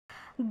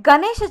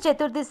గణేష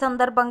చతుర్థి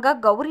సందర్భంగా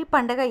గౌరీ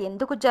పండుగ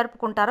ఎందుకు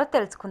జరుపుకుంటారో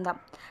తెలుసుకుందాం.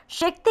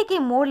 శక్తికి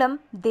మూలం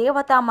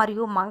దేవత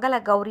మరియు మంగళ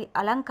గౌరి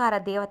అలంకార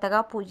దేవతగా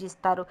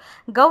పూజిస్తారు.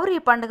 గౌరీ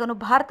పండుగను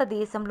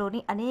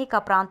భారతదేశంలోని అనేక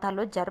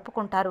ప్రాంతాల్లో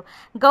జరుపుకుంటారు.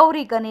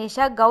 గౌరీ గణేష,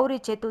 గౌరీ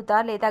చతుర్థ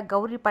లేదా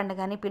గౌరీ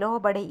పండుగ అని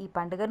పిలువబడే ఈ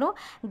పండుగను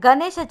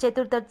గణేష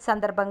చతుర్థి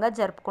సందర్భంగా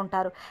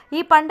జరుపుకుంటారు.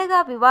 ఈ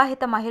పండుగ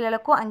వివాహిత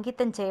మహిళలకు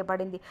అంకితం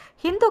చేయబడింది.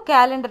 హిందూ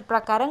క్యాలెండర్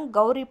ప్రకారం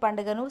గౌరీ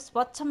పండుగను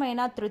స్వచ్ఛమైన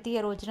తృతీయ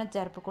రోజున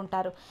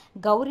జరుపుకుంటారు.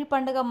 గౌరీ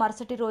పండుగ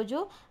మరుసటి రోజు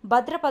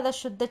భద్రపద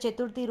శుద్ధ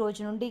చతుర్థి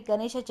రోజు నుండి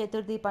గణేష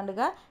చతుర్థి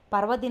పండుగ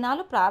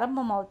పర్వదినాలు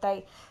ప్రారంభమవుతాయి.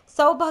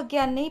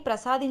 సౌభాగ్యాన్ని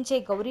ప్రసాదించే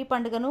గౌరీ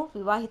పండుగను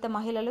వివాహిత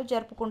మహిళలు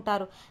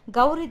జరుపుకుంటారు.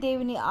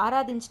 గౌరీదేవిని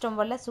ఆరాధించడం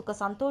వల్ల సుఖ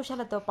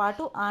సంతోషాలతో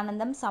పాటు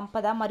ఆనందం,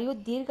 సంపద మరియు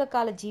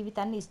దీర్ఘకాల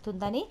జీవితాన్ని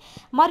ఇస్తుందని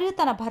మరియు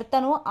తన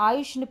భర్తను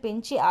ఆయుష్ను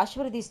పెంచి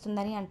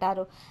ఆశీర్వదిస్తుందని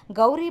అంటారు.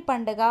 గౌరీ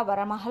పండుగ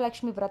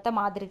వరమహాలక్ష్మి వ్రత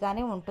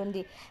మాదిరిగానే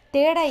ఉంటుంది.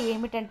 తేడా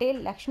ఏమిటంటే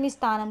లక్ష్మీ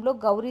స్థానంలో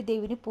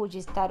గౌరీదేవిని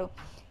పూజిస్తారు.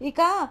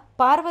 ఇక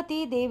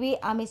పార్వతీదేవి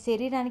ఆమె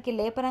శరీరానికి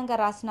లేపనంగా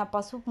రాసిన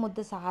పసుపు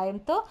ముద్ద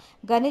సహాయంతో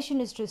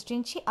గణేషుని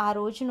సృష్టించి ఆ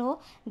రోజును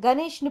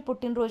గణేషుని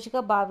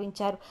పుట్టినరోజుగా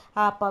భావించారు.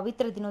 ఆ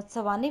పవిత్ర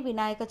దినోత్సవాన్ని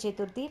వినాయక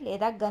చతుర్థి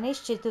లేదా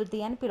గణేష్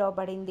చతుర్థి అని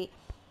పిలువబడింది.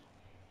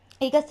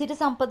 ఇక సిరి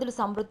సంపదలు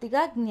సమృద్ధిగా,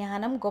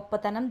 జ్ఞానం,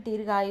 గొప్పతనం,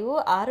 దీర్ఘాయువు,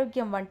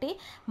 ఆరోగ్యం వంటి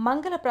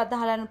మంగళ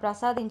ప్రదాలను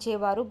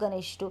ప్రసాదించేవారు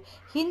గణేశుడు.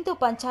 హిందూ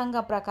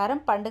పంచాంగం ప్రకారం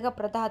పండుగ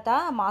ప్రధాత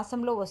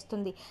మాసంలో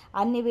వస్తుంది.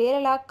 అన్ని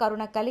వేళలా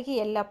కరుణ కలిగి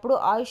ఎల్లప్పుడూ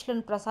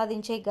ఆయుష్లను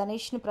ప్రసాదించే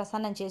గణేష్ను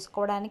ప్రసన్నం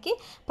చేసుకోవడానికి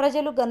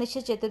ప్రజలు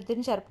గణేష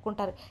చతుర్థిని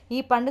జరుపుకుంటారు.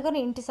 ఈ పండుగను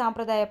ఇంటి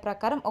సాంప్రదాయ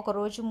ప్రకారం 1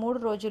 రోజు,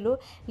 3 రోజులు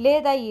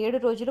లేదా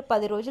 7 రోజులు,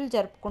 10 రోజులు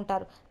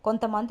జరుపుకుంటారు.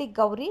 కొంతమంది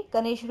గౌరీ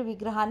గణేశుడి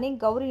విగ్రహాన్ని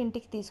గౌరీ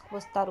ఇంటికి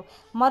తీసుకువస్తారు.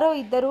 మరో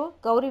ఇద్దరు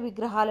గౌరీ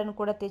విగ్రహాలను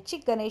కూడా తెచ్చి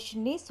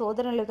గణేశుని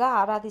సోదరులుగా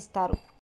ఆరాధిస్తారు.